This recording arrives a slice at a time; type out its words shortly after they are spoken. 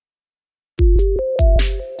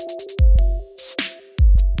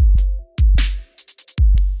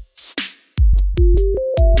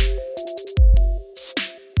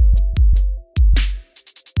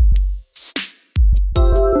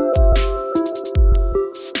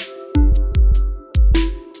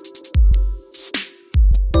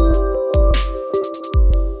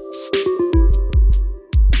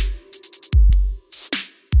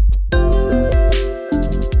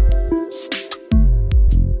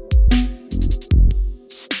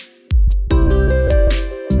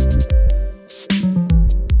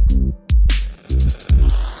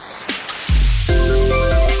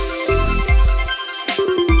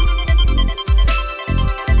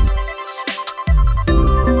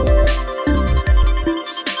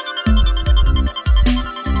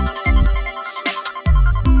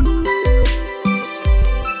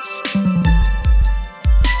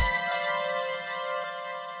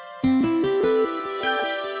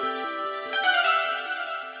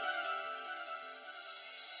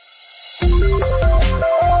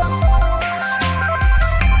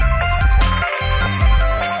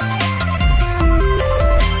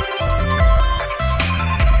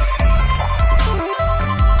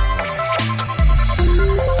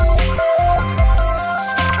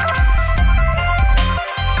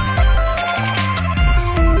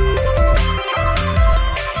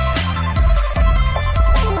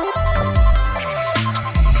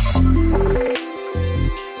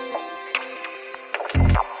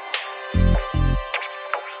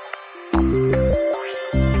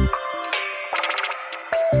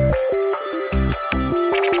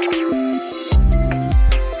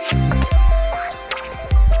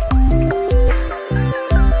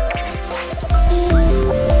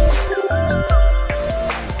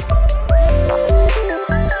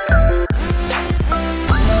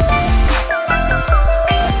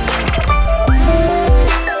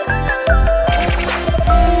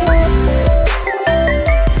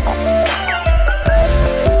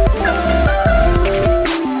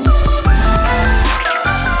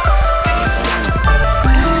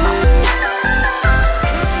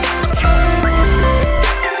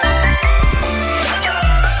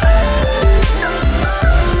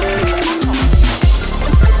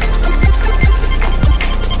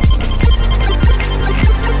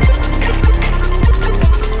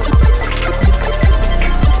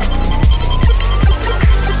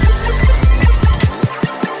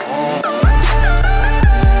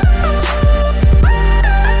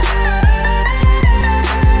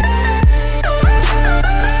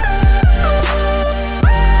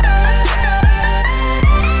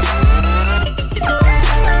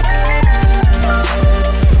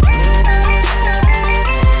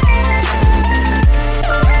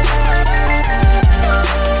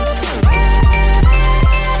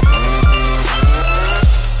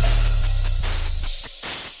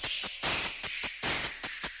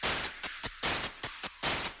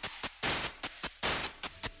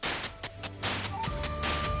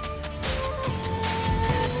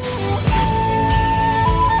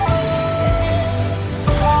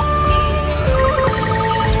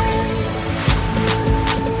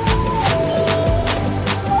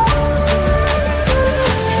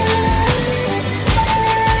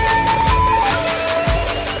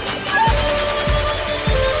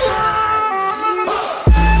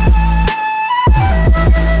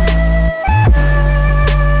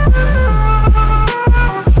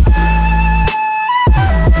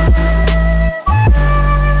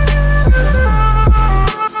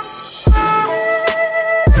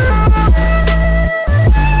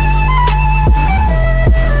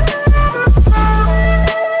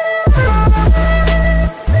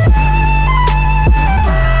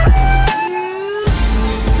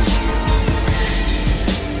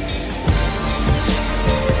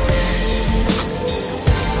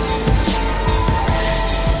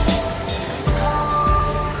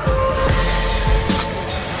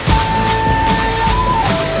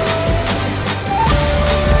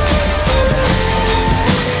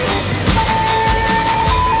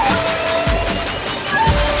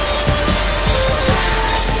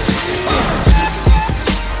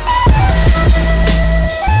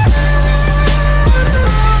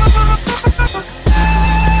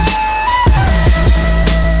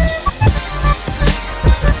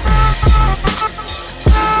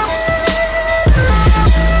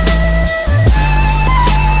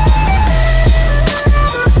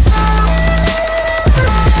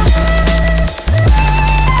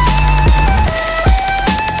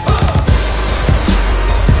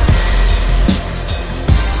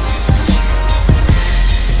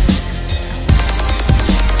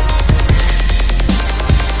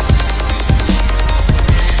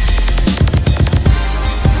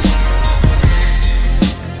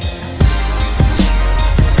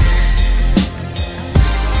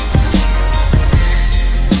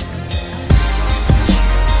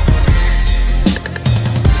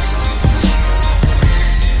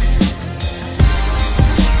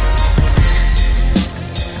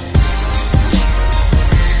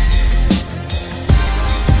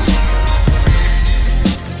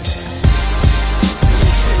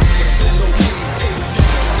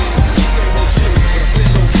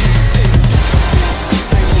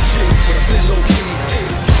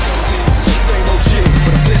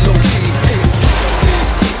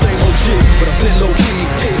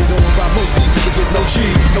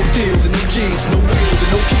G's, no wheels and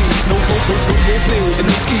no keys, no hotels, no more bills and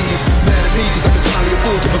no skis. Mad at me 'cause I can finally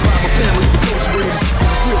afford to provide my family with groceries.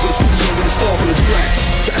 Real with a studio and a saw full of tracks,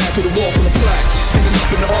 to add to the wall full of plaques. Hanging up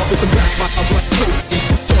in the office and back my house like trophies.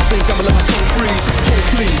 Don't think I'ma let my phone freeze. Hold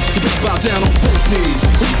please, you better bow down on both knees.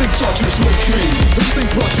 Who you think taught you to smoke trees? Who you think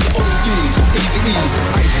brought you to ODs, ACEs,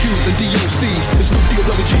 Ice Cubes and DOCs? It's Snoop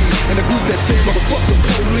D-O-double-G's and the group that said motherfuck the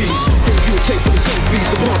police. Gave you a tape for the dope beats,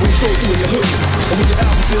 the bar when you stole through in your hood. And when your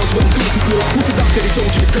album sales wasn't doing too good, who's the doc that he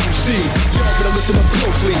told you to come see? Y'all better listen up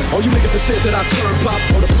closely. All you niggas that said that I turn pop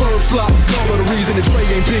or the firm flop, y'all are the reason that Dre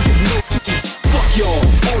ain't been getting no teeth. Fuck y'all,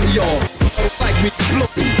 all of y'all. Don't like me, blow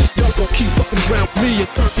me. Y'all gon' keep fucking around with me and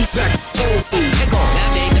turn me back to old me.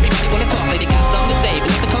 Nowadays everybody wanna talk like they got something to say, but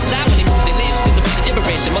nothing comes out when they move their lips. Just a bunch of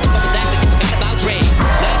gibberish and motherfuckers act like they forgot about Dre.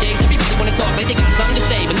 Nowadays everybody wanna talk like they got something to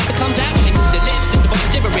say, but nothing comes out when they move their lips. Just a bunch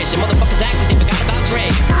of gibberish and motherfuckers act like they forgot about Dre.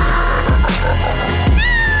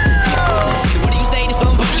 So what do you say to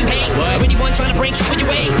somebody you hate? What? Or anyone trying to bring shit for your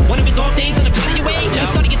way? One of his old things on the top of your way?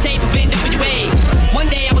 Just study your tape of NWA. One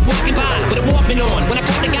day I was walking by with a Walkman on. When I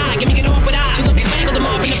called a guy, give me an awkward eye. She looked strangled him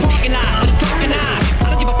up in the parking lot with his cock and eye. I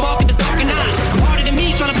don't give a fuck if it's dark or not. I'm harder than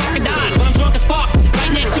me trying to park a Dodge when I'm drunk as fuck.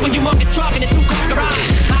 Right next to a humongous truck in a two-car garage.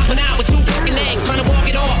 Hopping out with two broken legs, trying to walk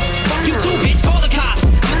it off. Fuck you too, bitch, call the cops.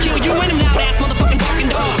 I'ma kill you and them loud-ass motherfucking barking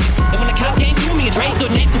dogs. And when the cops came through, me and Dre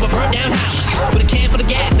stood next to a burnt-down house with a can full of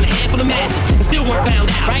gas and a handful of matches, and still weren't found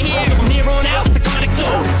out. Right here, so from here on out, it's the Chronic 2.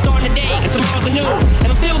 Starting the day, and tomorrow's the new. And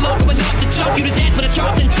I'm still local enough to choke you to death with a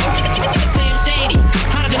Charleston choke. Sam Shady,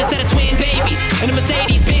 hotter than a set of twin babies. And the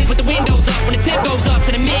Mercedes Benz with the windows up when the tip goes up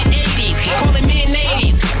to the mid-80s. Calling men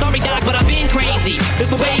ladies. Sorry, Doc, but I've been crazy. There's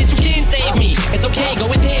no way that you can save me. It's okay, go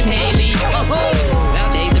with him, Haley.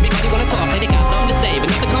 Nowadays, everybody wanna talk like they got something to say, but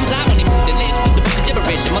nothing comes out when they move their lips. Just a bunch of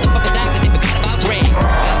gibberish and motherfuckers act like they forgot about Dre.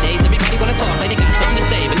 Nowadays, everybody wanna talk like they got something to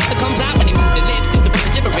say, but nothing comes out when they move their lips. Just a bunch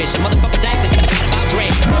of gibberish and motherfuckers act like they forgot about Dre.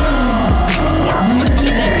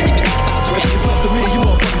 Motherfuckers act like they forgot about Dre. It's up to me, you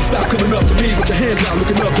motherfuckers stop coming up to me with your hands out,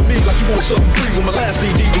 looking up to me like you want something free. When my last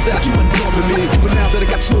CD was out, you wasn't bumping me, but now that I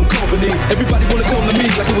got slow company, everybody wanna come to me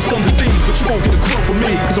like it was some disease, but you won't get a crumb from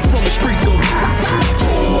me, 'cause I'm from the streets of all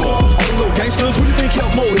the little gangsters, who do you think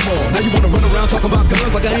helped mold them all? Now you wanna run around talking about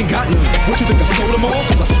guns like I ain't got none. What you think I stole them all?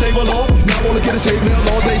 'Cause I stay well off. Now all I get is hate mail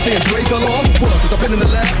all day saying Dre fell off. What? 'Cause I've been in the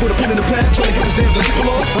lab with a pen in the pad trying to get this damn people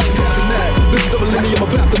off. I ain't having that. This is the millennium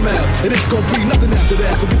of aftermath, and it's gonna be nothing after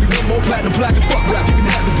that. So give me one more platinum plaque and fuck rap, you can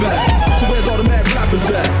have it back. So where's all the mad rappers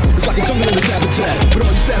at? It's like a jungle in this habitat, but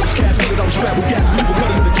all you savage cats know that I'm strapped with gas, people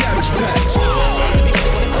cutting in the cabbage patch. Everybody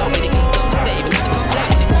wanna talk like they got something to say, but nothing comes out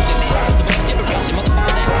when they move their lips. Just a bunch of gibberish and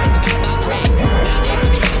motherfuckers act like they forgot about Dre. Nowadays,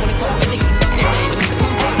 everybody wanna talk like they got something to say, but nothing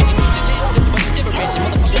comes out when they move their lips. Just a bunch of gibberish and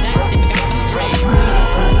motherfuckers act like they forgot about Dre.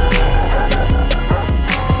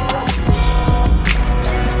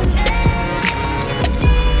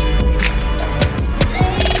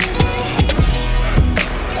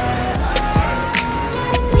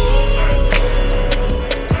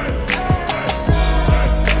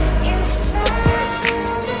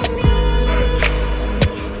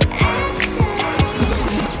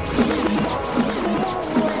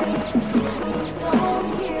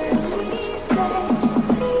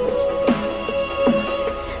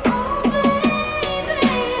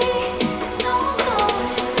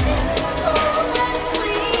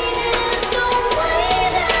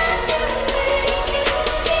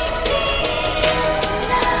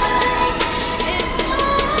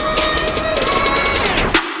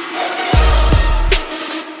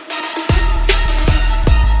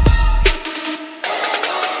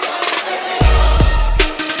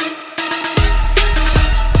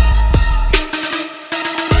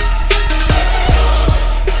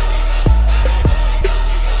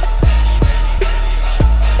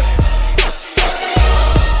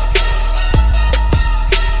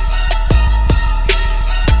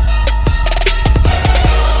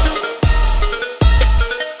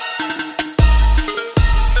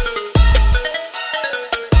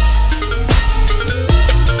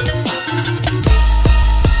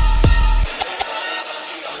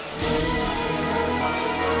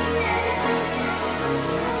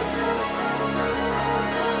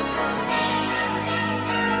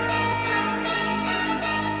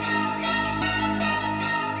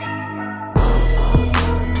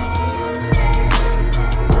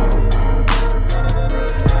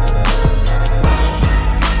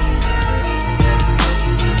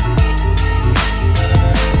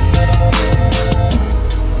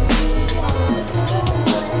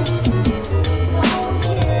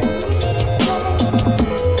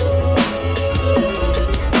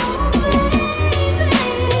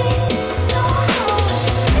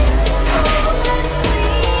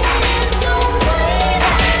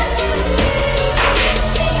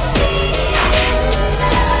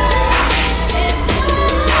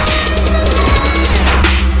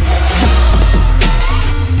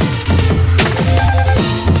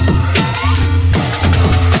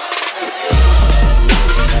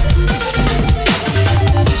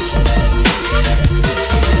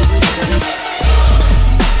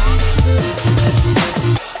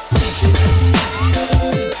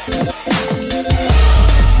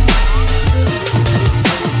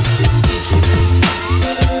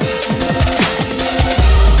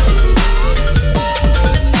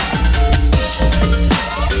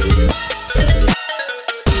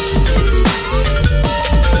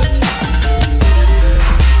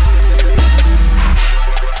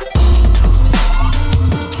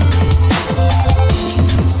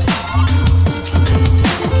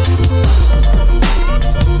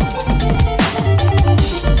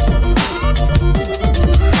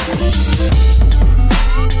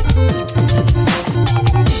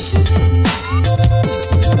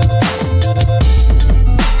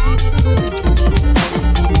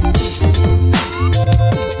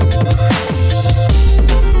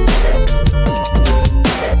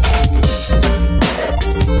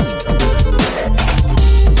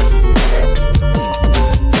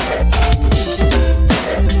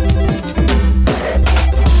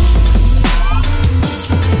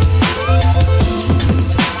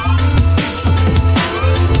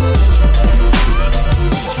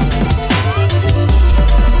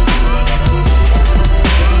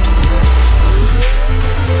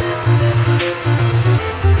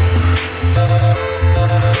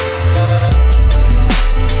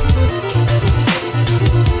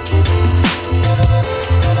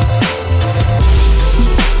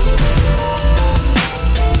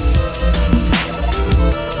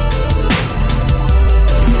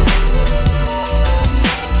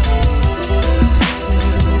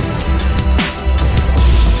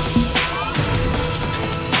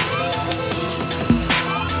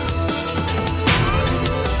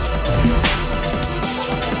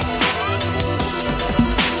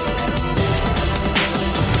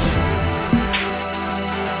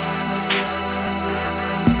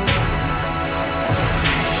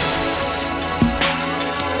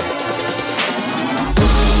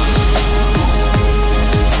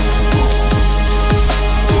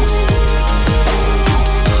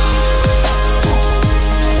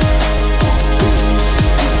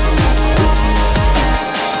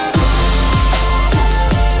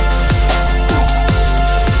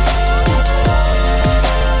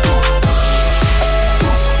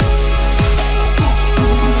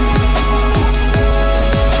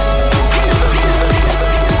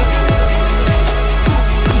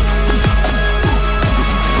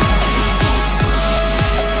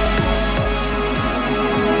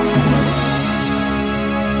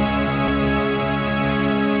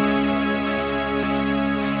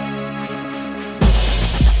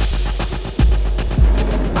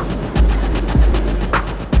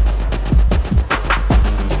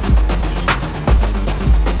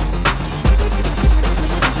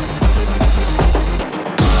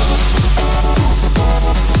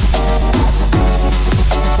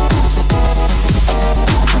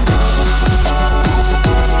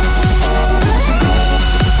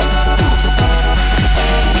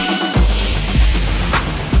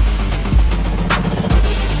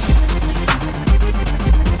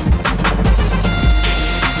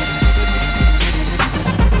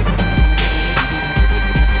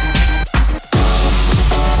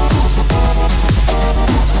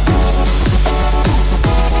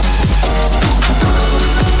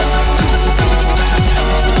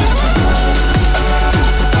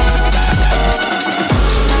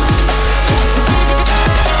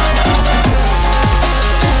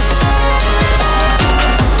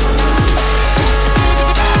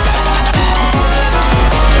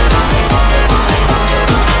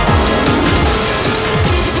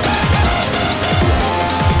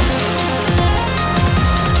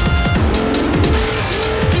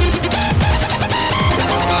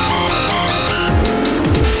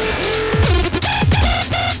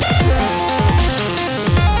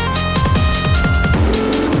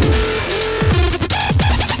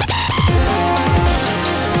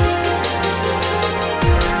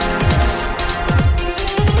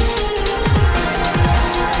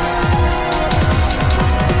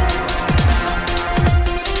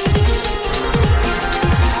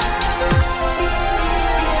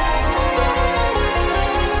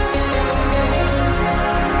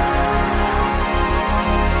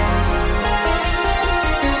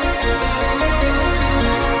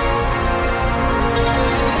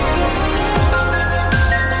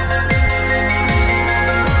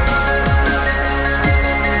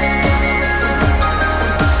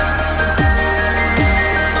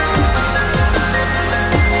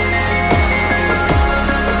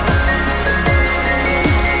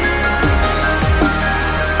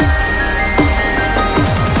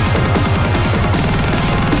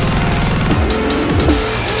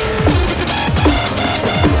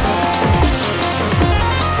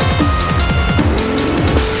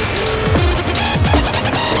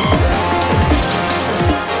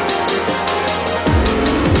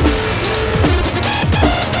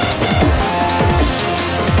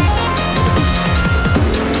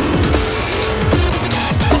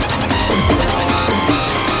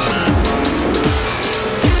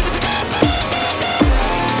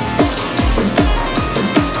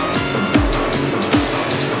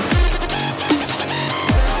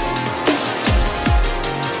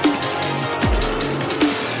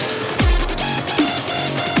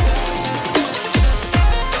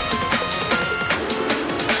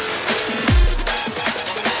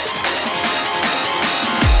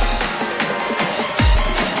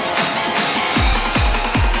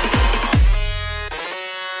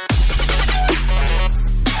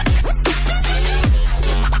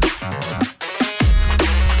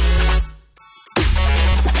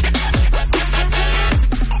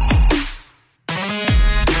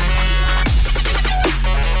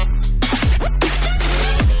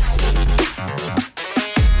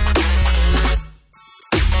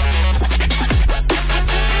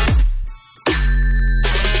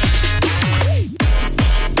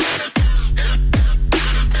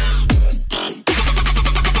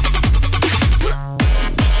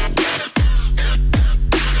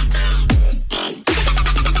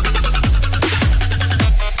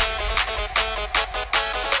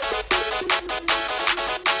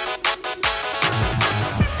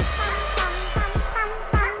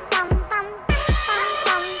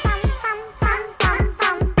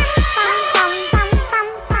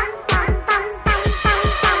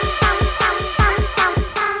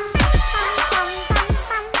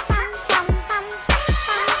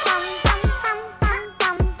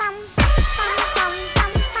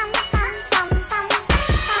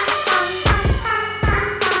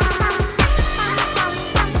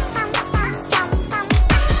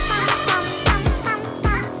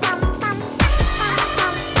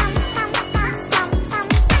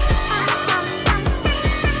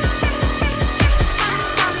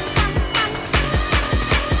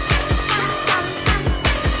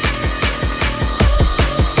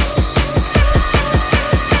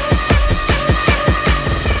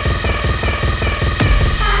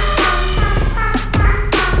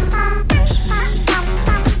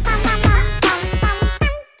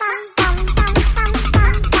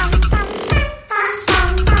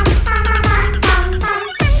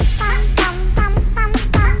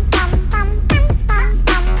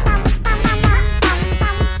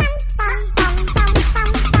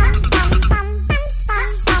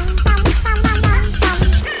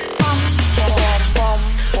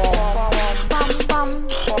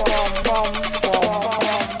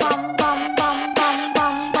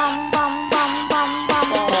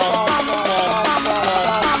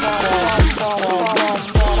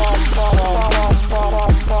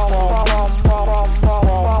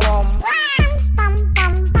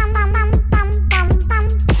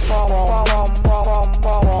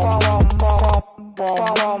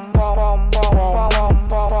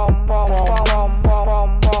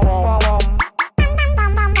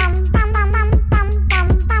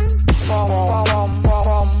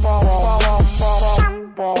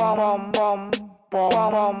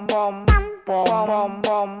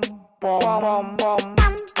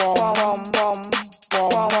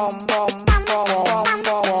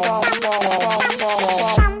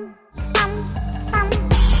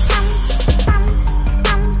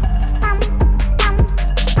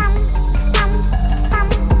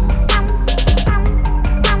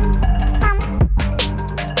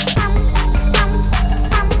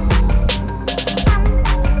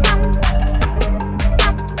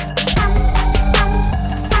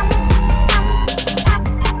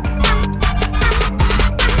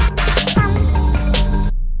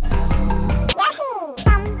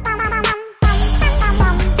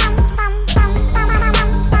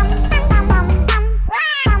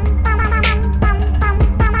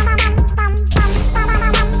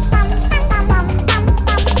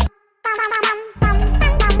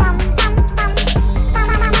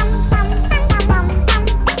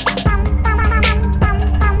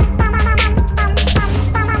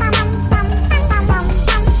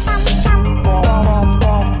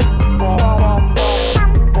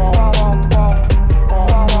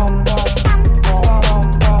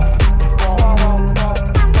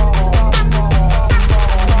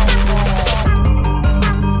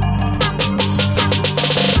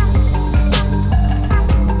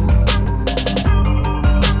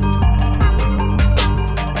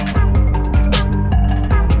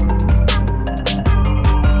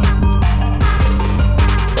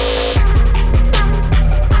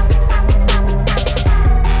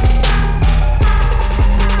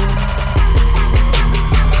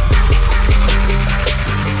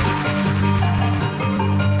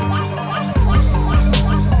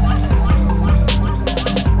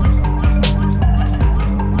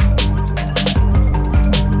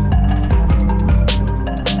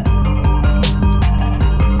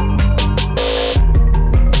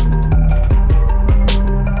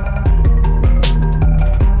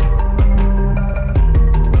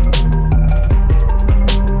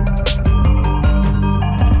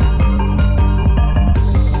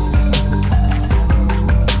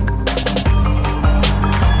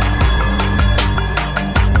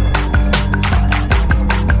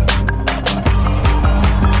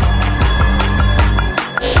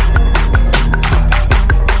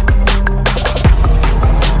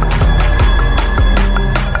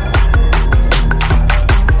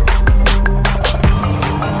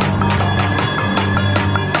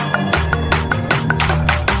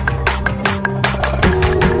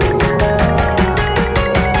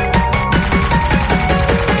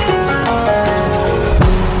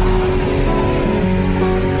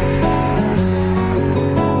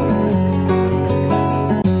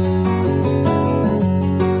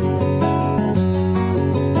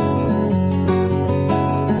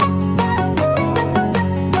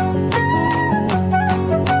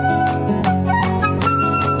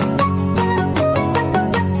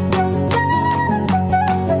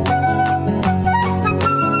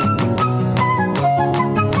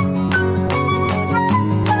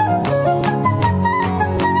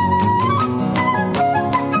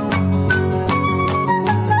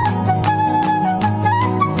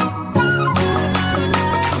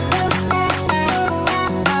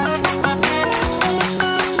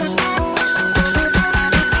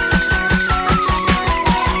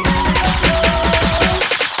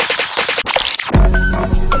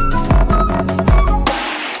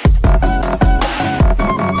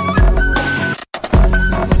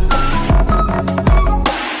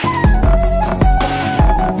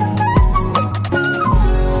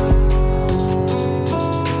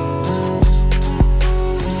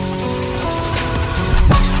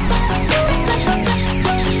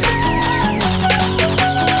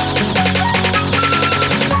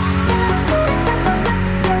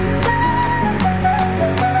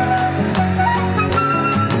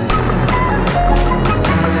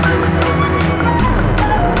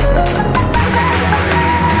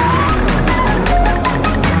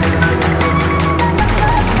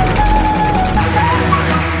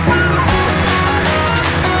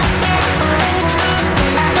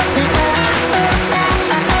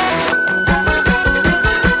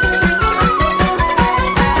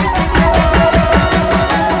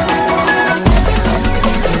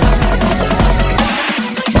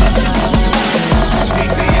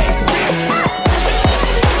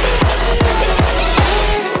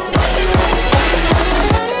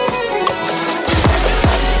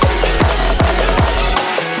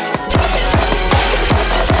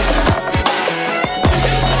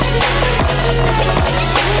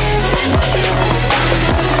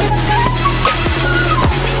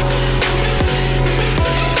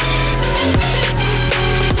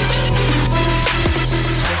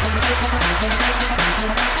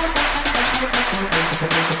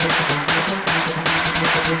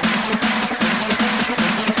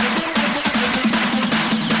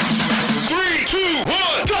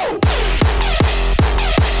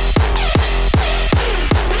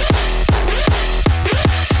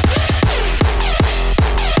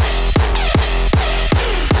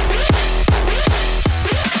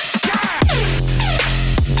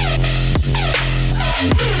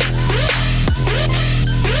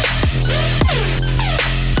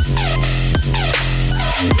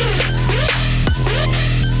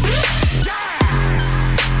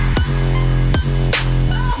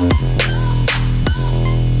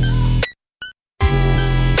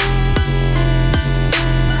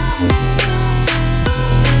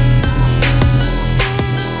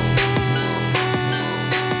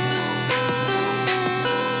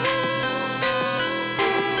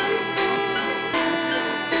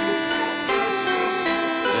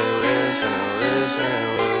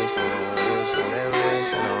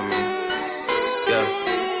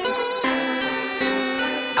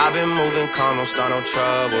 I've been moving calm, don't start no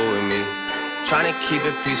trouble with me. Trying to keep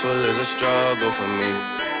it peaceful is a struggle for me.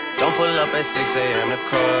 Don't pull up at 6 a.m. to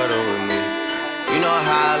cuddle with me. You know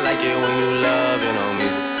how I like it when you loving on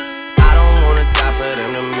me. I don't wanna die for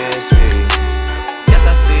them to miss me. Yes,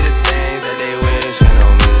 I see the things that they wishing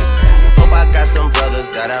on me. Hope I got some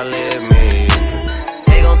brothers that outlive me.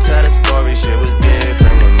 They gon' tell the story, shit was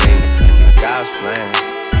different with me. God's plan,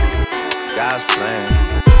 God's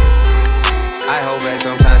plan. I hold back,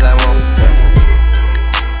 sometimes I won't.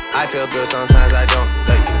 I feel good, sometimes I don't.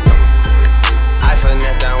 I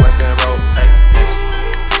finesse down Western Road.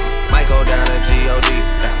 Might go down to G.O.D.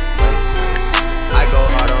 I go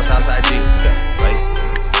hard on Southside G.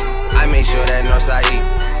 I make sure that Northside E.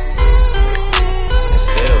 And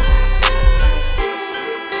still,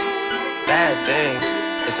 bad things.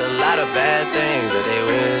 It's a lot of bad things that they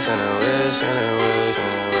wish and they wish and they wish and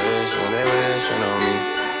they wish and they wishing on me.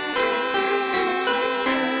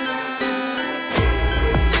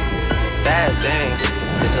 Bad things.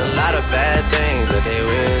 It's a lot of bad things that they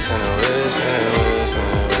wish and they wish and they wish and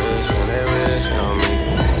they wish and they wishing on me.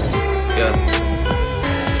 Yeah.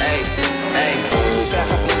 Hey, hey. Too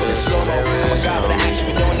fast, I'm flipping it slow-mo. I'm a guy with an action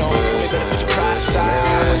we don't know. You better put your pride aside.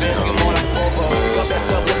 Benz get more like a Volvo. Your best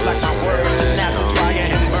stuff looks like my words. Synapses, fire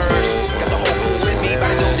and burst. Got the whole crew with me,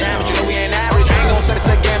 about to do damage. You know we ain't average. I ain't gon' say this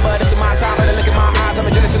again, but it's in my time. Better look in my eyes. I'm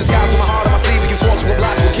a genius in the skies with my heart on my sleeve. You force with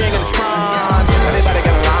block to a king in his prime. Everybody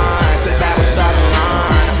got a line. Sit back with stars in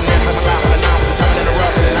line. I'm finesse like my life for the nine. I'm coming in the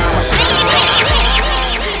rough and the nine.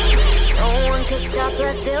 No one can stop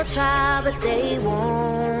us, they'll try, but they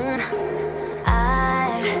won't.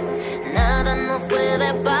 Nada nos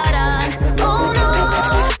puede parar. Oh no,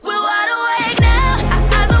 we're wide awake now.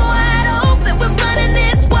 Our eyes are wide open. We're running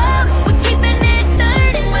this world. We're keeping it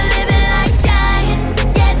turning. We're living like giants.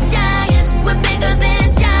 Yeah, giants. We're bigger than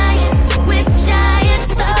giants. We're giants.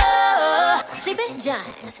 Oh, sleeping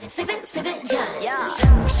giants. Sleeping giants.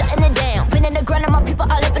 Yeah. Shutting it down. Been in the grind of my people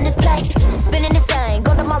all up in this place. Spinning this thing.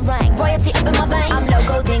 Go to my rank. Royalty up in my veins. I'm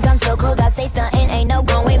loco, think I'm so cold. I say something, ain't no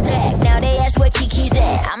going back. Now they ask where Kiki's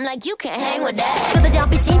at. I'm like, you can't hang with that. 쏟아져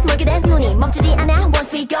빛이 멀게 된 눈이 멈추지 않아.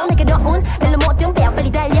 Once we go, 내게 넣은 날로 모든 배워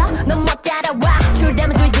빨리 달려. 넌 못 따라와. True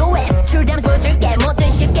damage we do it. True damage 보여줄게.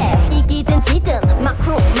 뭐든 쉽게. 이기든 지든 my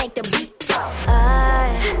crew make the beat.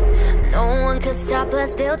 No one could stop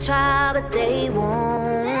us. They'll try, but they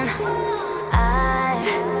won't.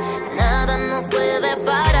 Nada nos puede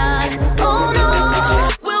parar. Oh no.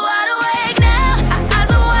 We're wide awake now. Our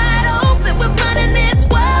eyes are wide open. We're running this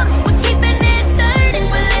world. We're keeping it turning.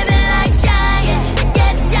 We're living like giants.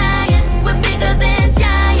 Yeah, giants. We're bigger than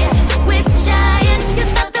giants. We're giants.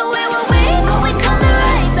 It's not the way we're weak, but we're coming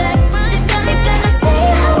right back. This time you're gonna see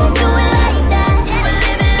how we do it like that. We're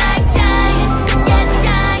living like giants. Yeah,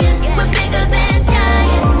 giants. We're bigger than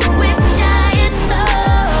giants. We're giants.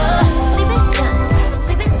 Oh, sleeping giants.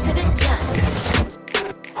 Sleeping giants.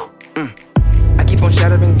 I keep on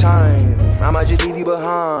shattering time. I might just leave you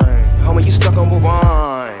behind. Homie, you stuck on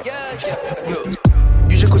rewind.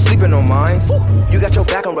 You should quit sleeping on mine. You got your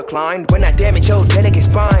back on recline. When I damage your delicate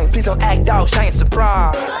spine, please don't act out, shine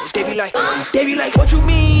surprise. They be like, what you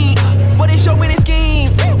mean? What is your winning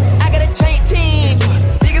scheme? I got a giant team.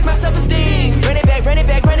 Biggest my self-esteem. Run it back, man.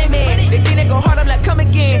 They think they go hard, I'm like, come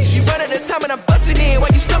again. You run at a time and I'm busting in. While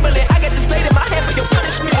you stumbling, I got this blade in my hand for your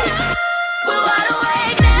punishment. We're wide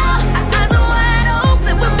awake now. Our eyes are wide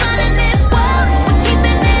open. We're running this world. We're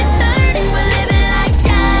keeping it turning. We're living like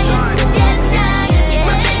giants. Yeah, giants.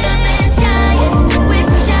 We're bigger than giants. We're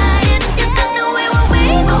giants. It's not the way we're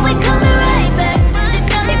weak, but we're coming right back. This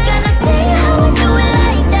time you're gonna see how we do it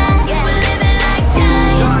like that. We're living like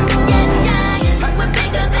giants. Yeah, giants. We're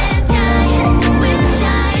bigger than giants. We're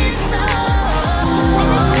giants. Oh,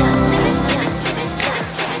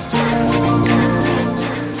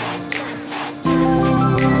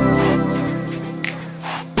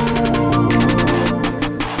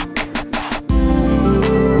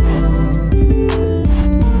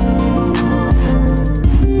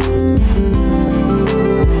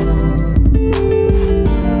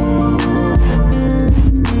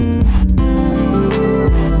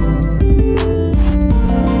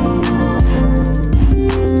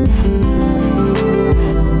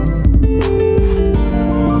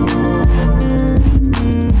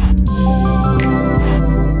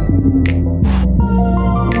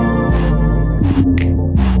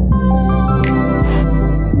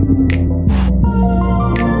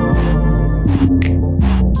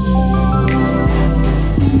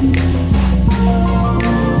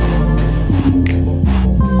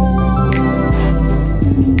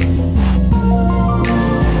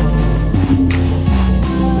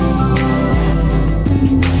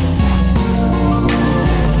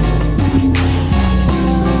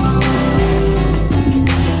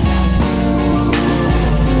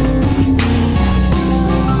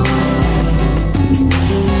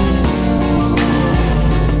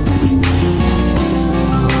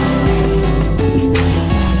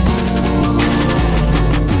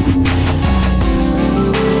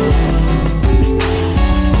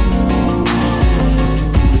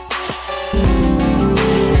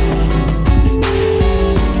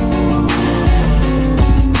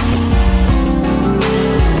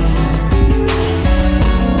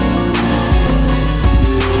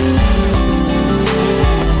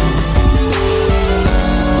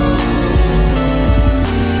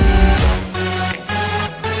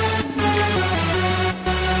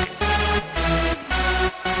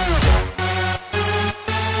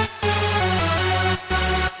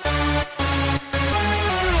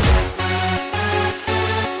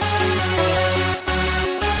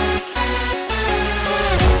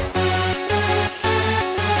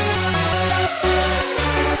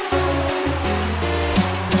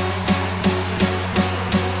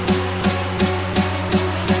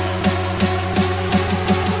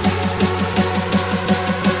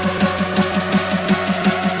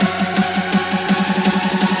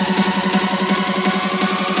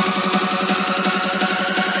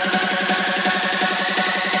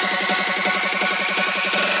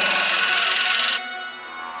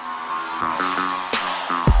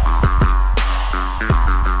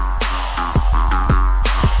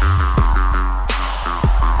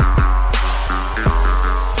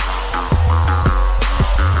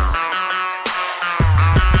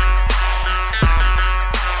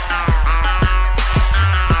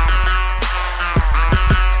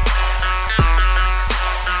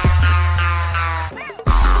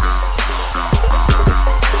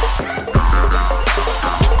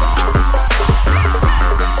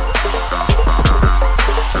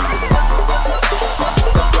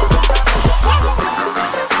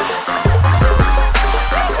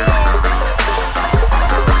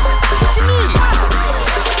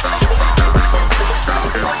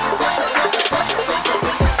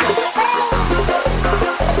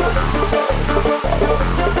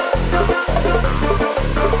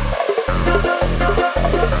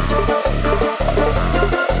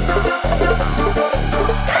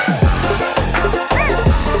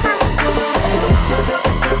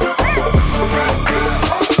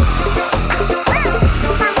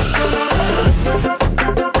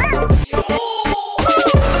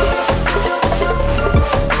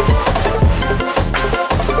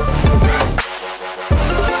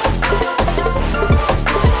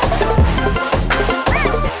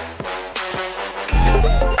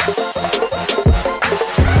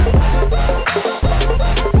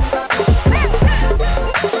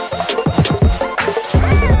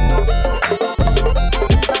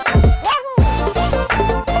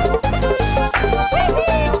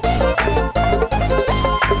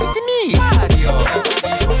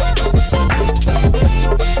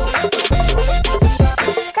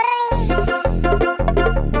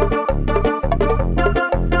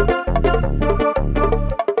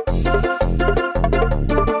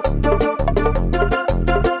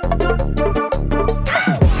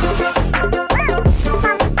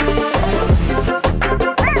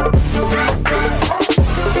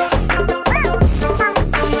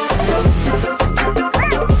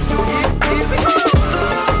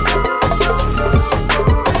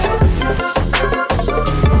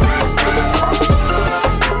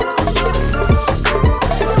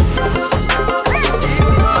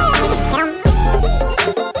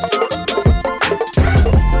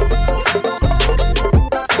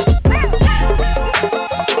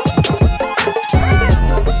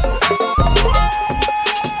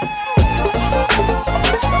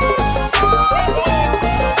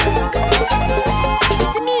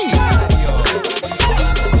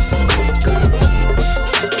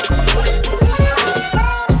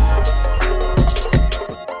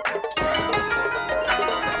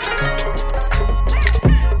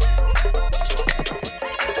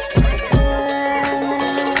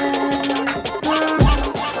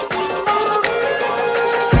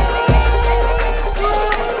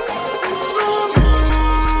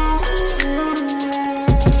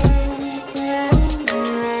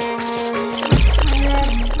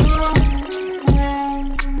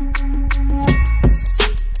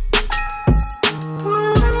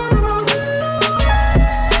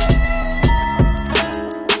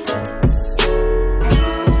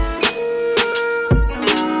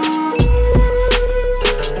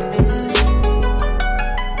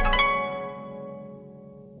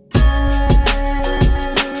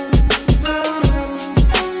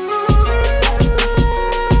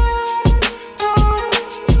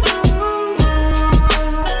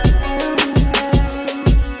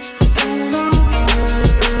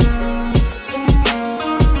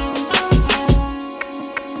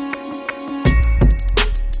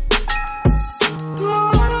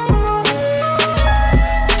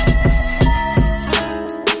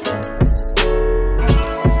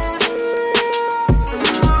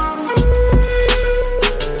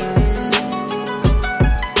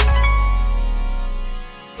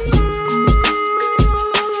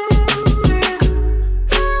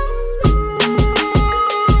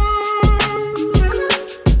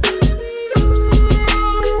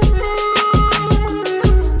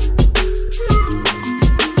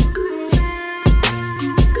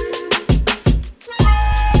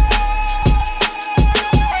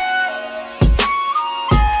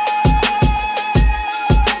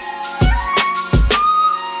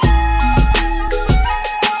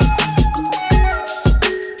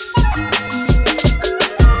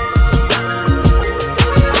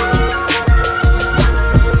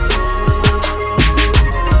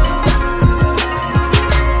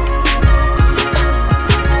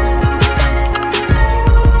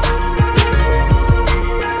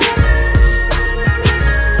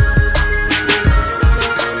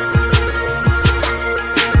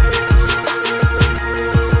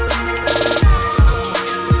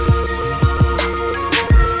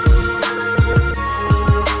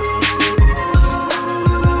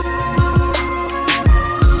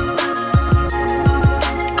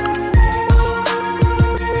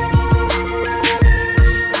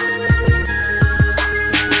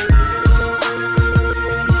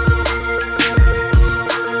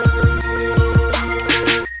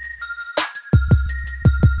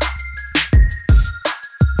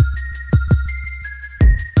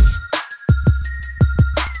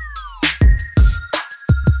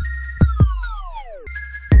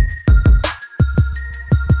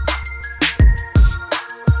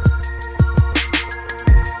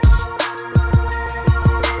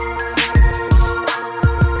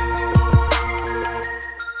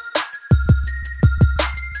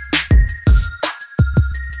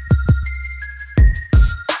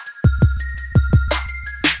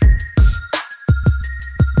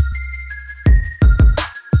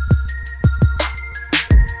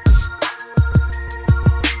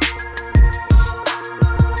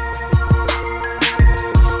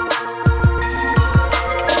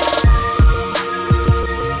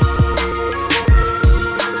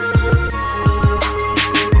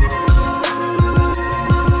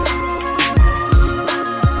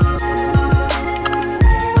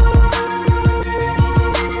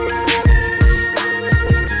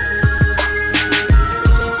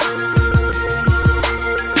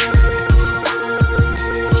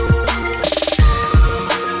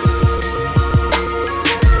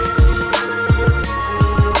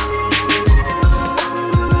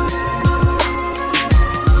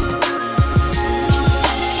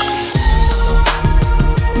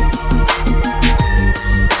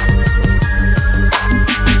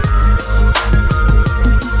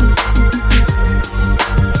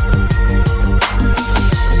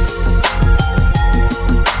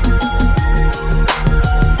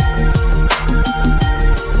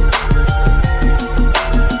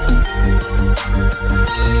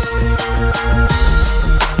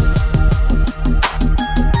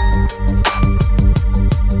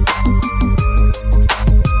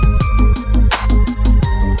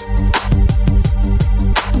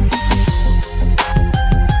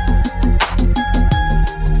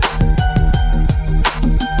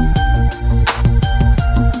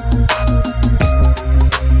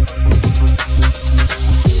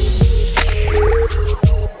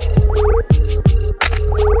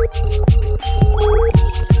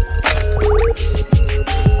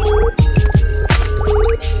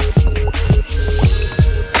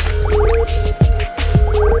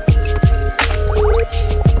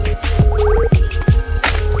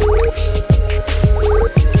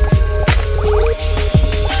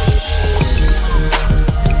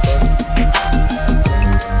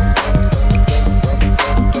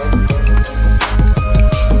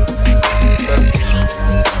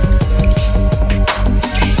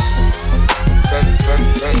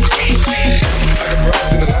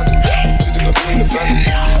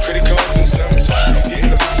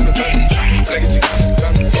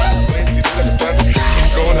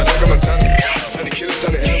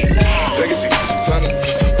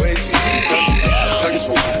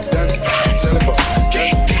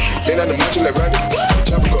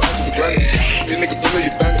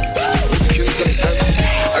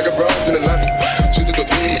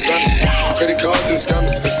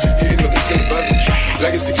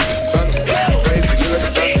 Legacy, family, crazy, you like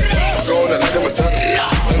a family. Going out like I'm a time.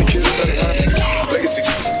 Many kids on the hand. Legacy,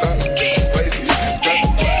 family, crazy,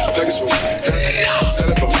 legacy,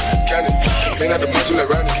 set up a cannon. Ain't out the bunch of like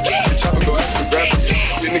Randy. The chopper go ask for gravity.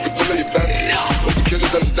 You nigga pull up your family. Hope the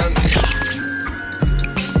killers understand me.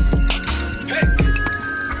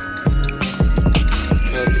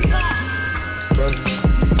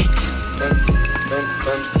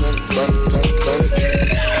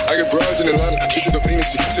 I get broads in Atlanta, she said the lean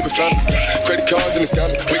shit, sippin' fountain. Credit cards in the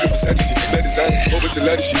scammers, wake up percentage shit, let design, whole bunch of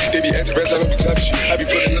leather shit. They be anti-rats, I don't be clapping shit. I be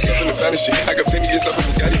putting us up in the finest shit. I got plenty of stuff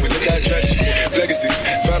with Bugatti, but look how I trash shit. Legacies,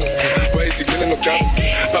 final, crazy, killing no count.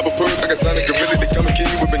 Pop a perk, I got Sonic Gorilla, they come and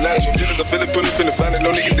kill you with bananas. From feelings, I feel it, pull up in the finest.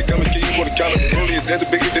 No niggas, they come and kill you on the counter. Rolling is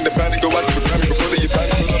dancing bigger than the pound, go out to the ground, roll it, you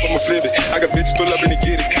find it, pull up, I'ma flip it. I got bitches, pull up and they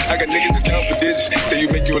get it. I got niggas that's count for digits, say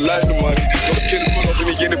you make you a lot of money. Most killers pull up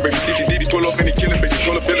and they get it, baby. CTD pull up and they kill it, baby.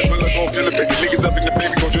 Call a bill, pull up, gon' fill it, baby. Niggas up in the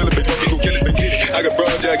baby, gon' drill it, baby. Gon' kill it, baby. I got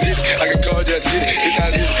broad, yeah, I get it. I got cars, yeah, shit it. It's how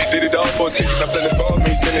I live. Did it all for a ticket. I play the ball,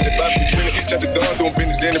 me spinning the body, training. Chop the dawn, doing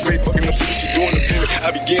business in the break, fucking up shit, she doing the pivot.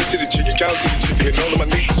 I begin to the chicken, count to the chicken, and all of my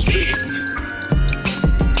niggas are split.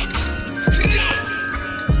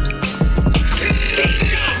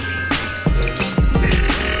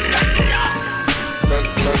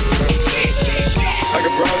 I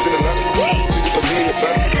got broads in the line, she's a puppy in the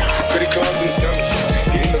family. Credit cards in the scammers,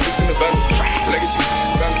 hitting the licks in the van. Legacies,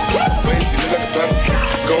 family, crazy, look like a family.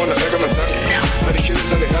 Going out like I'm a time, many killers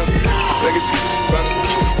on their hands. Legacies, family,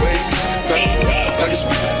 crazy, family. Package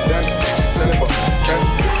me, Danny, selling ball, candy.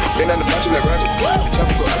 Ain't on the match like Randy, the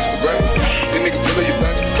chopper go ask for granny. The nigga pull up your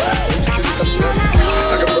bandy, the killers understand me.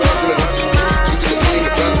 I got broads in the line, she's a puppy in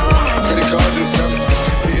the family. Credit cards in the scammers,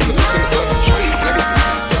 hitting the licks in the van. Legacies,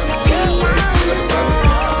 family, crazy, look like a family.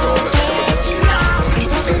 Going out like I'm a time, many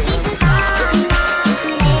killers on their hands.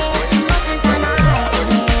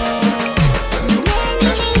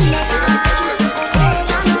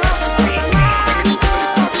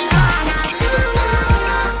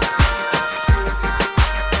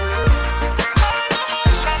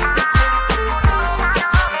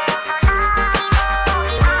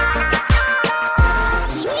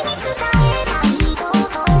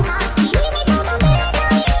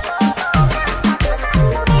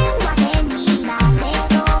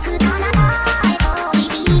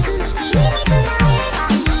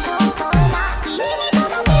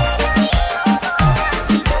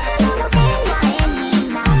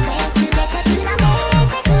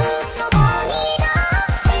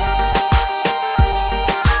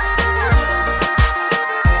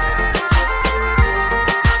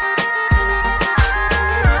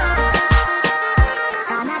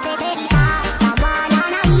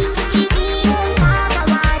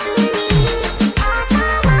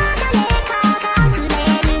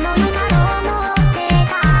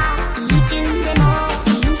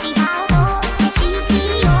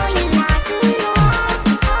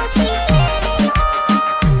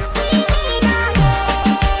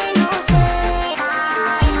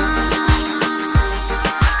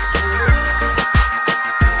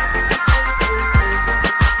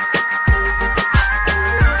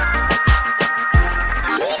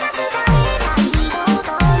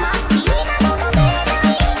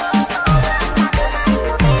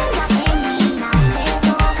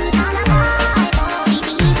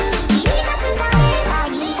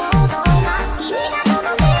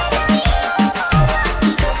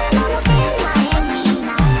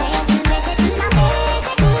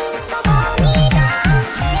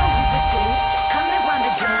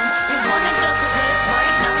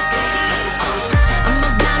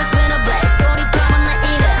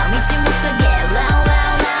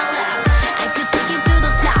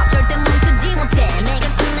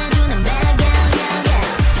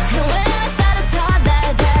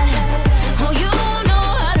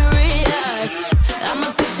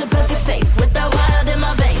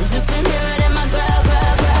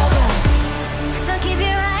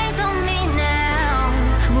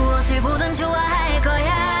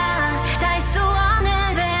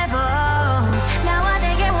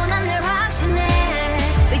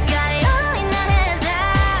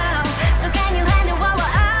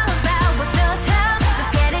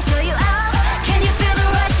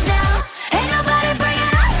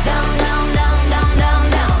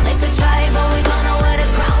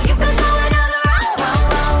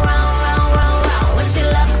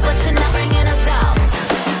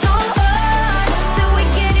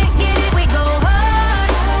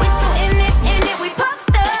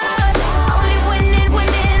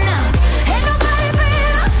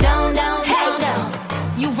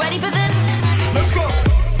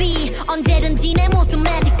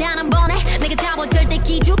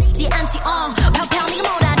 죽기 죽지 않지 펴펴 네가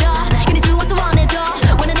뭘 알아 이럴 수 없어 원해도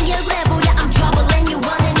원하는 게 그래 보여 I'm troubling you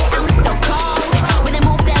running it I'm so cold when I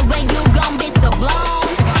move that way you gon' be so blown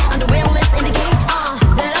I'm the realest in the game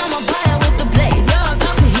said I'm on fire with the blade you're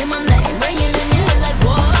about to hear my name ringing in your head like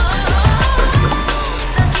whoa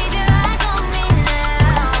So keep your eyes on me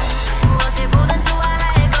now 무엇을 보든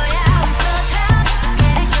좋아할 거야 I'm so tough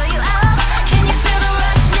scared to show you out Can you feel the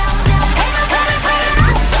rush now Ain't nobody better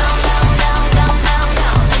than us down down down down down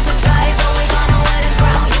down If we try but we gonna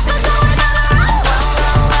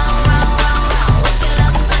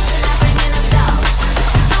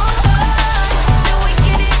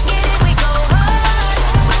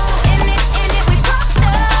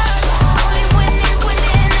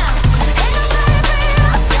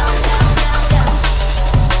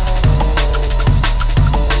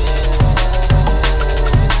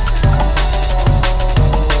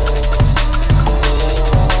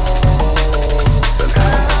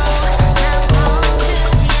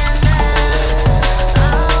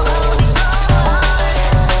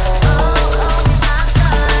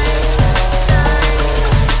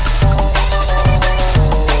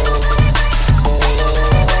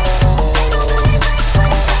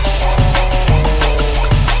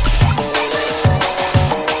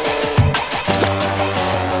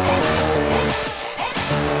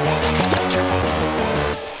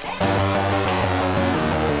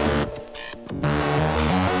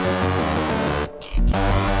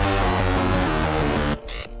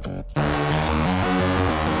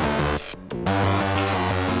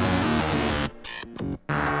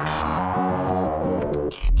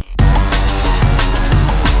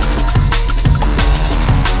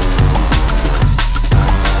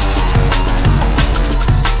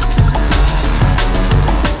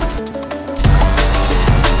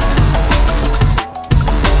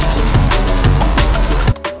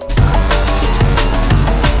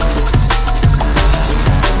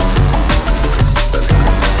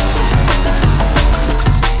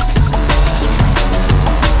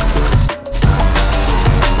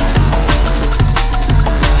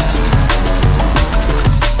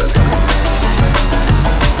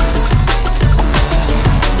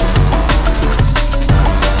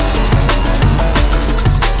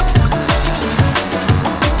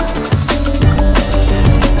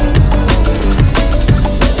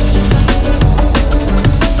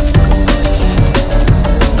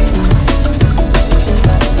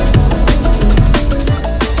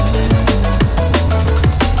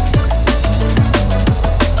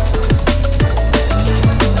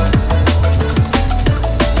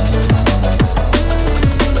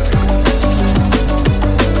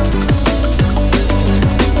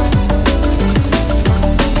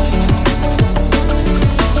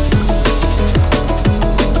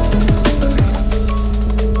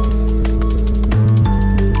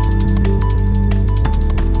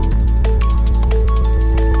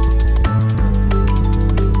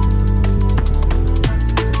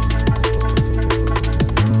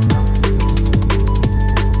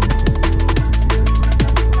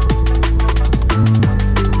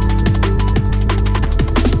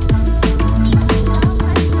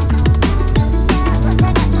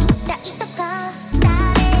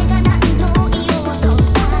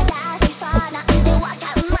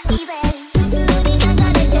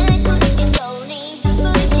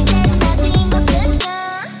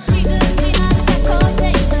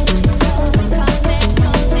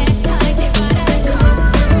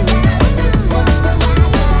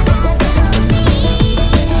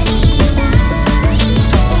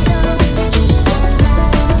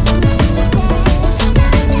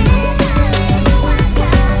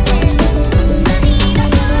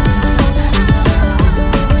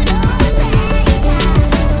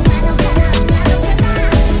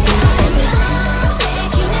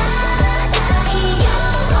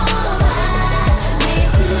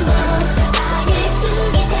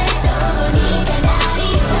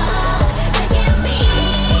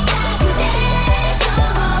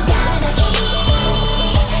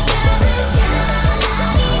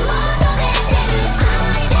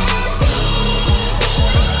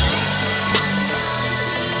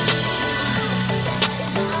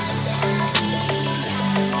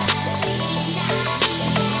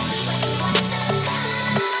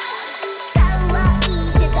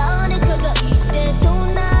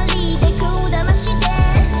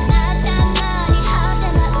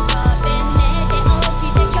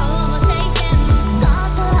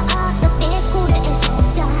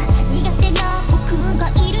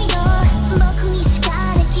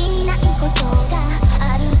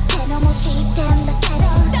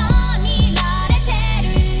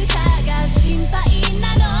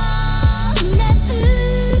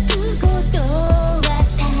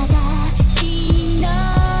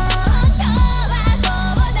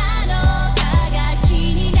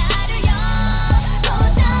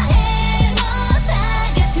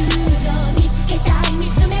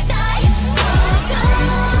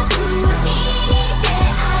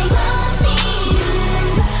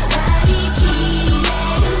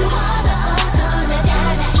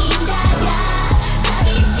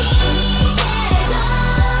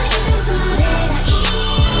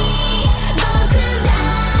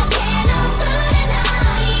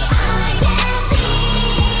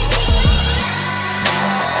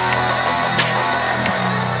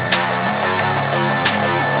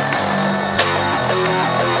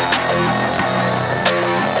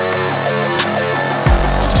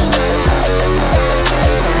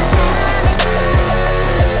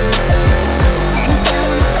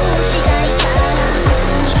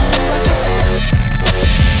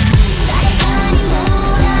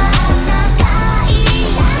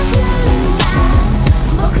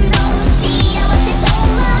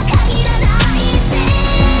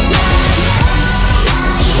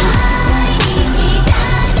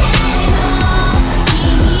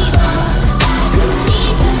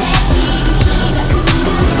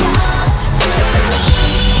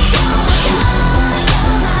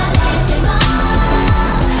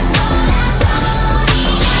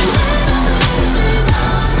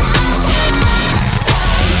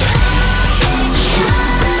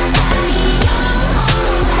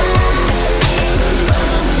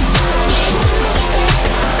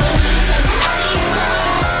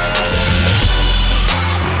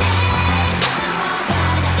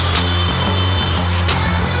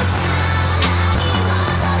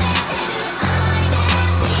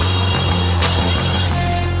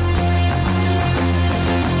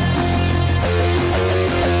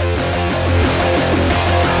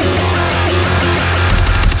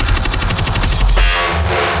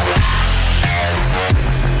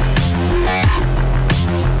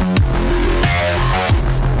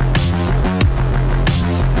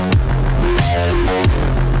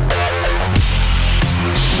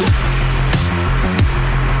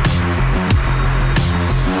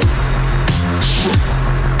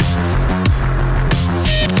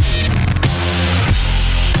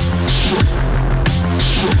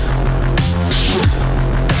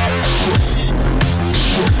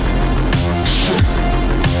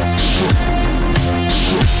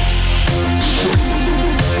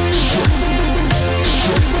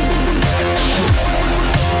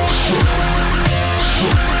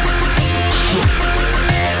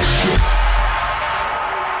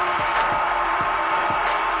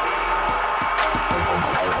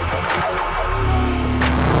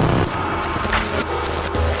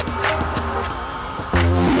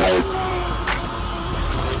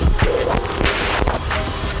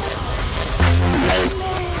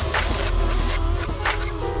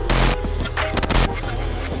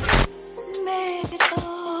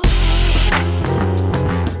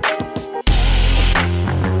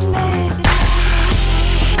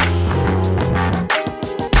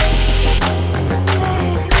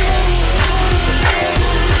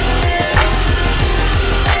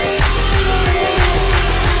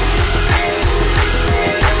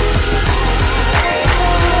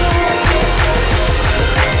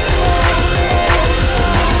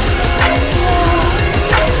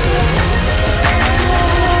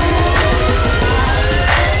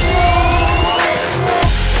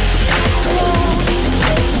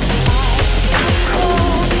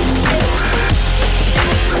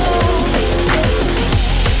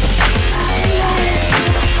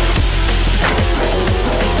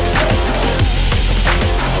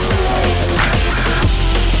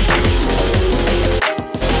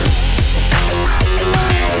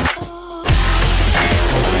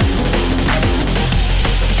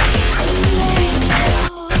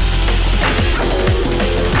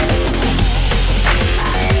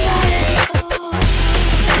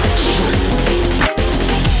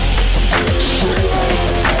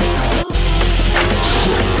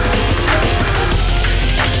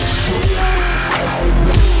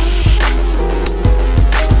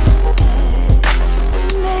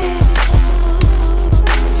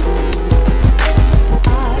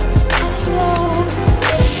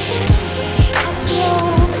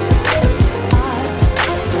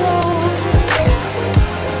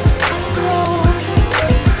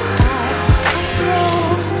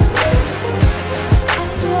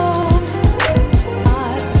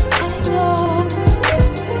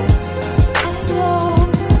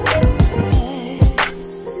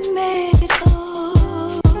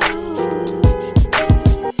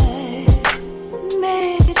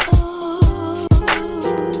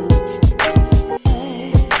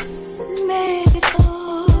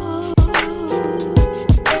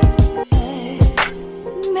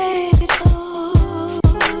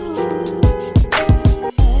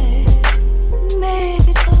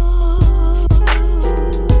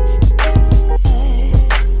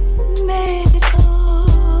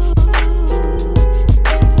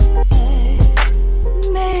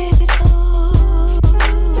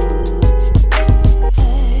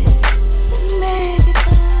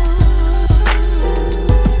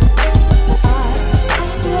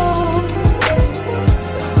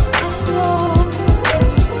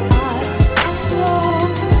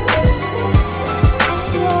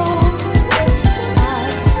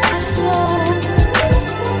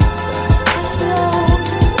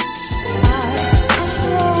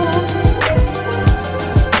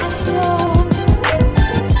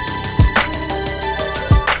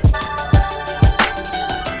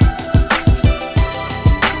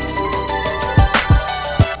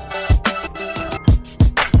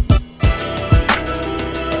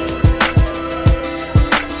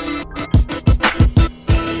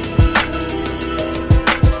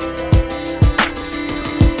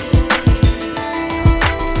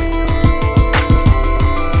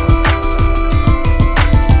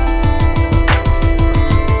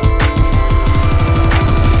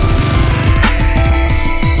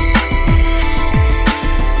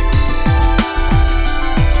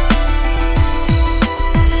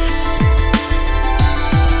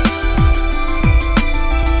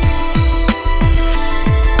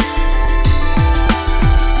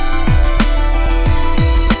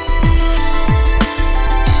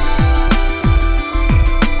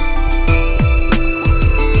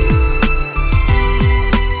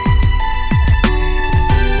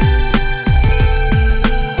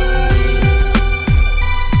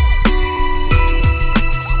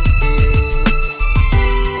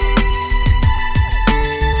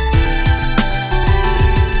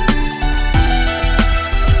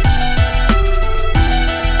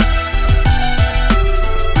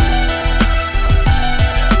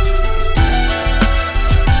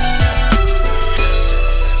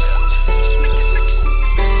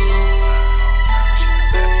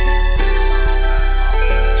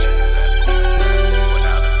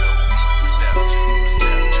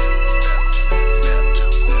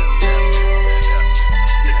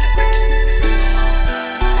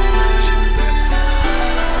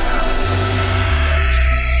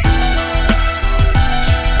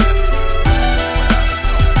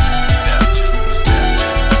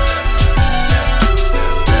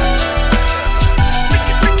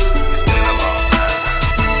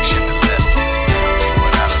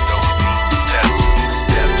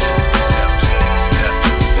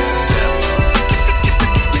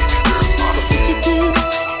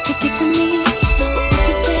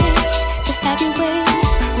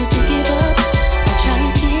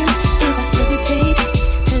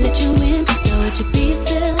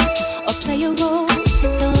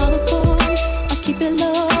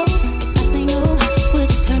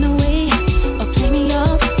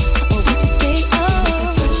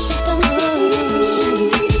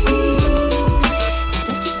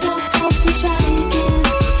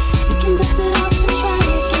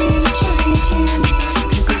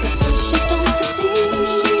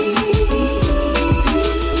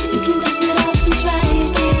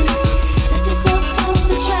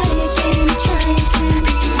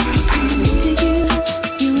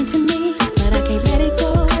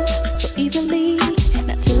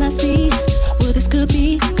see what this could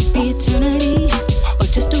be eternity or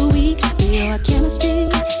just a week. Maybe our chemistry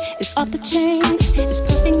is off the chain. It's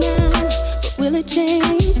perfect now, but will it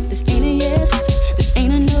change? This ain't a yes, this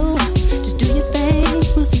ain't a no. Just do your thing,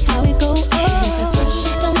 we'll see how it goes. And if at first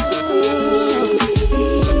you don't succeed,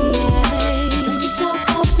 dust yourself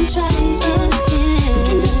off and try again. You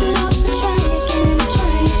can dust it off and try again,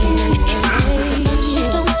 try again. If at first you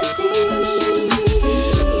don't succeed,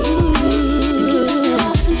 you can dust it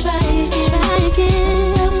off and try again, try again. Dust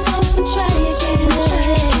yourself off and try again, try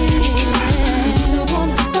again. So you don't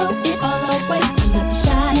wanna throw it all away. I'm not the shy.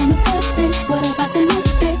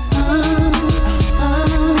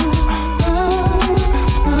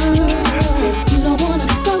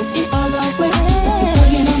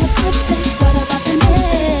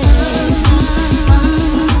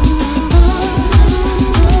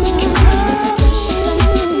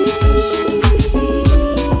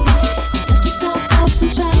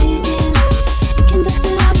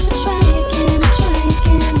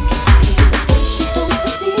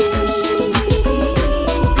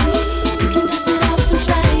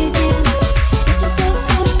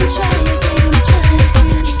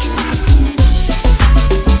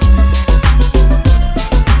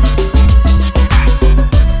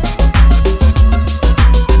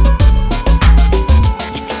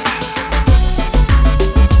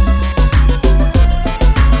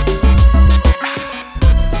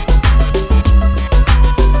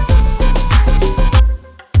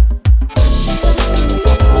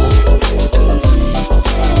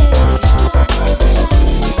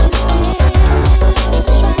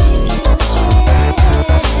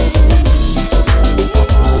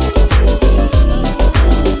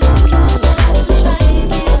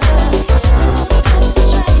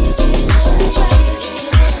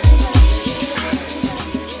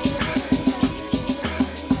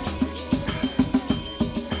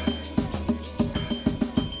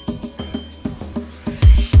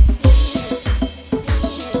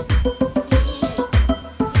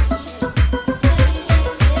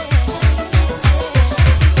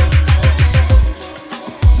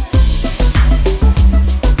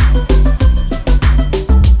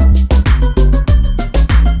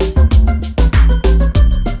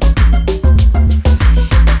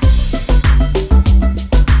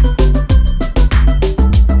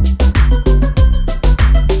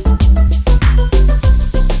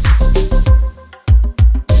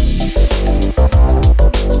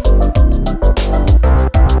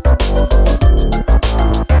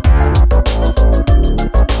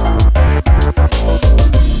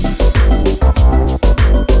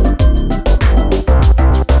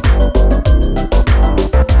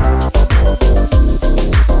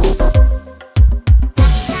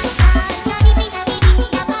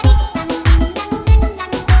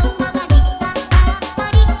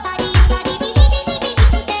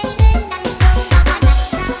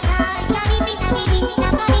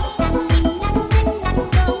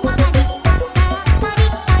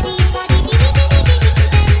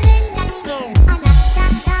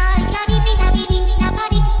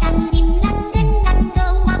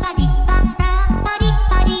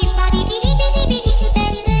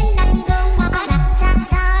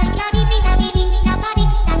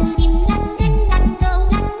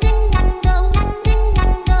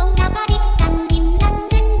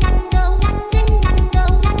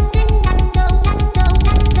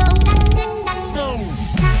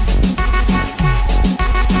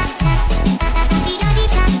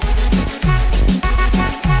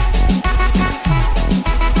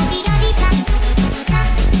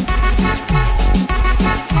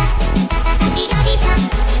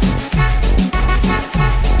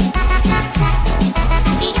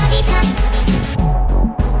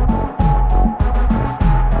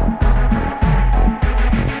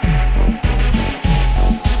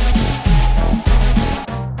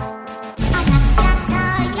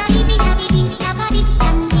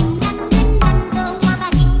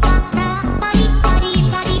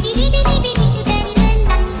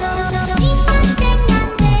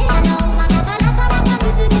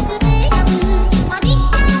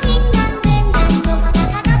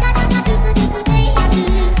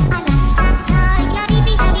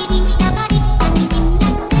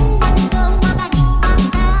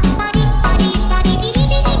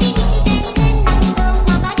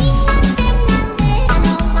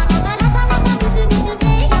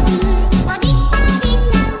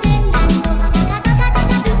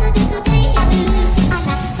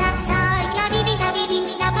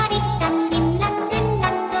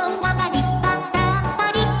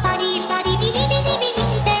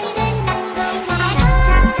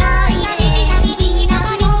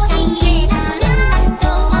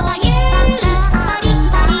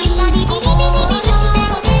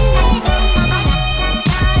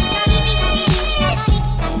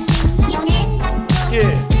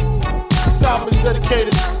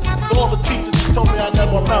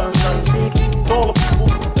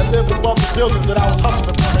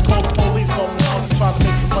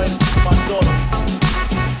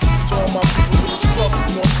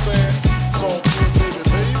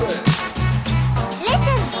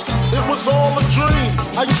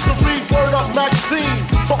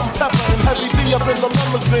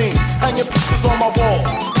 hanging pictures on my wall.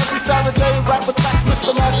 Every Saturday, rap attack,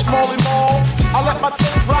 Mr. Magic Marley Marl. I let my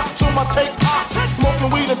tape rock till my tape pop. Smoking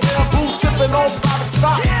weed and bamboo, sipping on private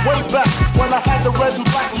stock. Way back when I had the red and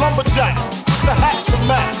black lumberjack with the hat to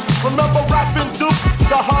match. Remember rapping Duke?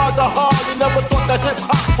 The hard. You never thought that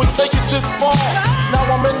hip-hop would take it this far. Now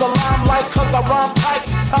I'm in the limelight cause I rhyme tight.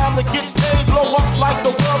 Time to get paid, blow up like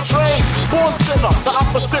the world trade. Born sinner, the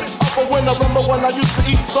opposite of a winner. Remember when I used to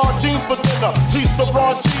eat sardines for dinner? Peace to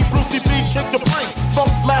Ron G, Brucey B, Kid Capri,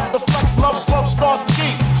 Funk Master Flex, Love Bug, Star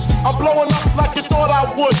Ski. I'm blowing up like you thought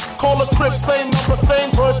I would. Call a crib, same number,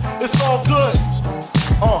 same hood. It's all good.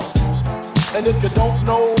 And if you don't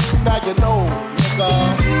know, now you know, nigga.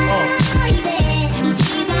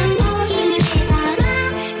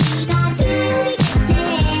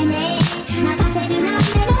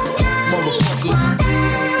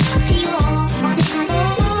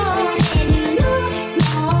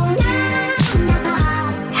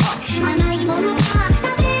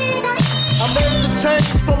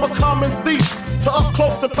 From a common thief to up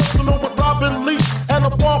close and personal with Robin Lee. And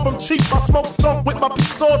I'm far from cheap. I smoke skunk with my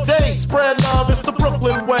piece all day. Spread love, it's the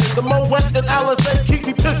Brooklyn way. The Moet and Alizé keep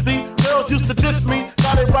me pissy. Girls used to diss me.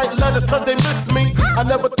 Now they write letters cause they miss me. I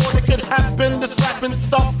never thought it could happen, this rapping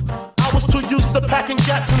stuff. I was too used to packing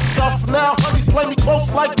gats and stuff. Now honeys play me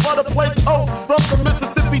close like butter play toast. From the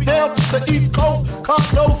Mississippi down to the East Coast.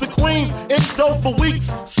 Condos in Queens, in dough for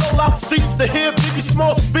weeks. Sold out seats to hear Biggie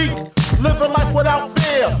Small speak. Living life without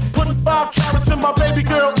fear. Putting 5 carats in my baby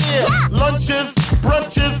girl ear. Lunches,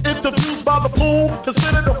 brunches, interviews by the pool.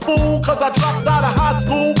 Considered a fool cause I dropped out of high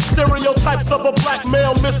school. Stereotypes of a black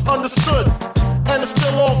male misunderstood. And it's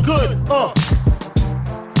still all good,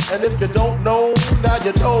 And if you don't know, now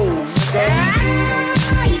you know, nigga.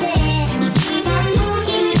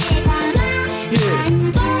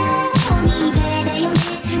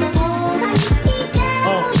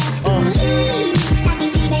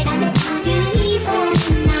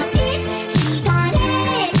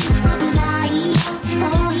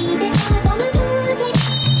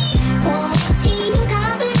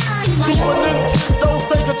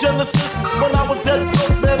 Genesis. When I was dead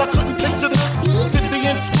broke, man, I couldn't picture this.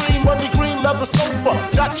 50-inch screen, money green, leather sofa.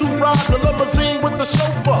 Got 2 rides, the limousine with the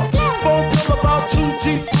chauffeur. Phone bill about 2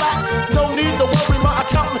 G's flat. No need to worry, my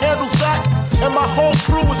accountant handles that. And my whole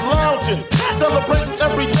crew is lounging, celebrating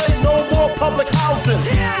every day, no more public housing.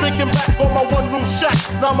 Thinking back on my one-room shack.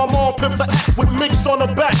 Now my mom pimps a act with minks on her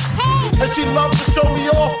back. And she loves to show me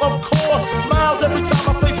off, of course. Smiles every time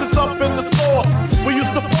my face is up in the store. We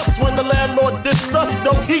used to fuss when the landlord dissed us.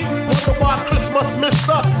 No heat, wonder why Christmas missed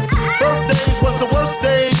us. Birthdays was the worst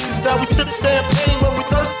days. Now we sip champagne when we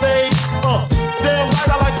thirsty. Damn right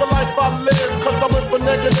I like the life I live. Cause I went from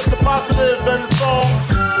negative to positive and it's all.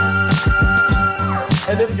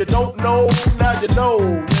 And if you don't know, now you know,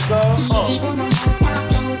 nigga.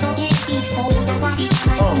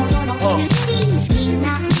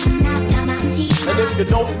 And if you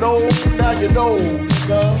don't know, now you know,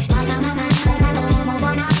 nigga.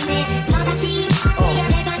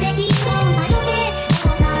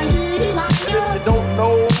 If you don't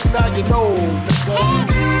know, now you know,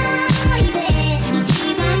 nigga.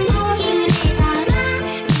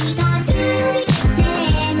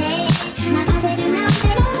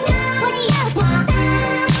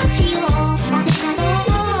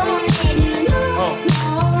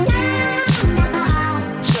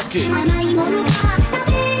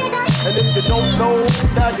 And if you don't know,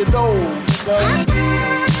 now you know,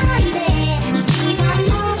 nigga.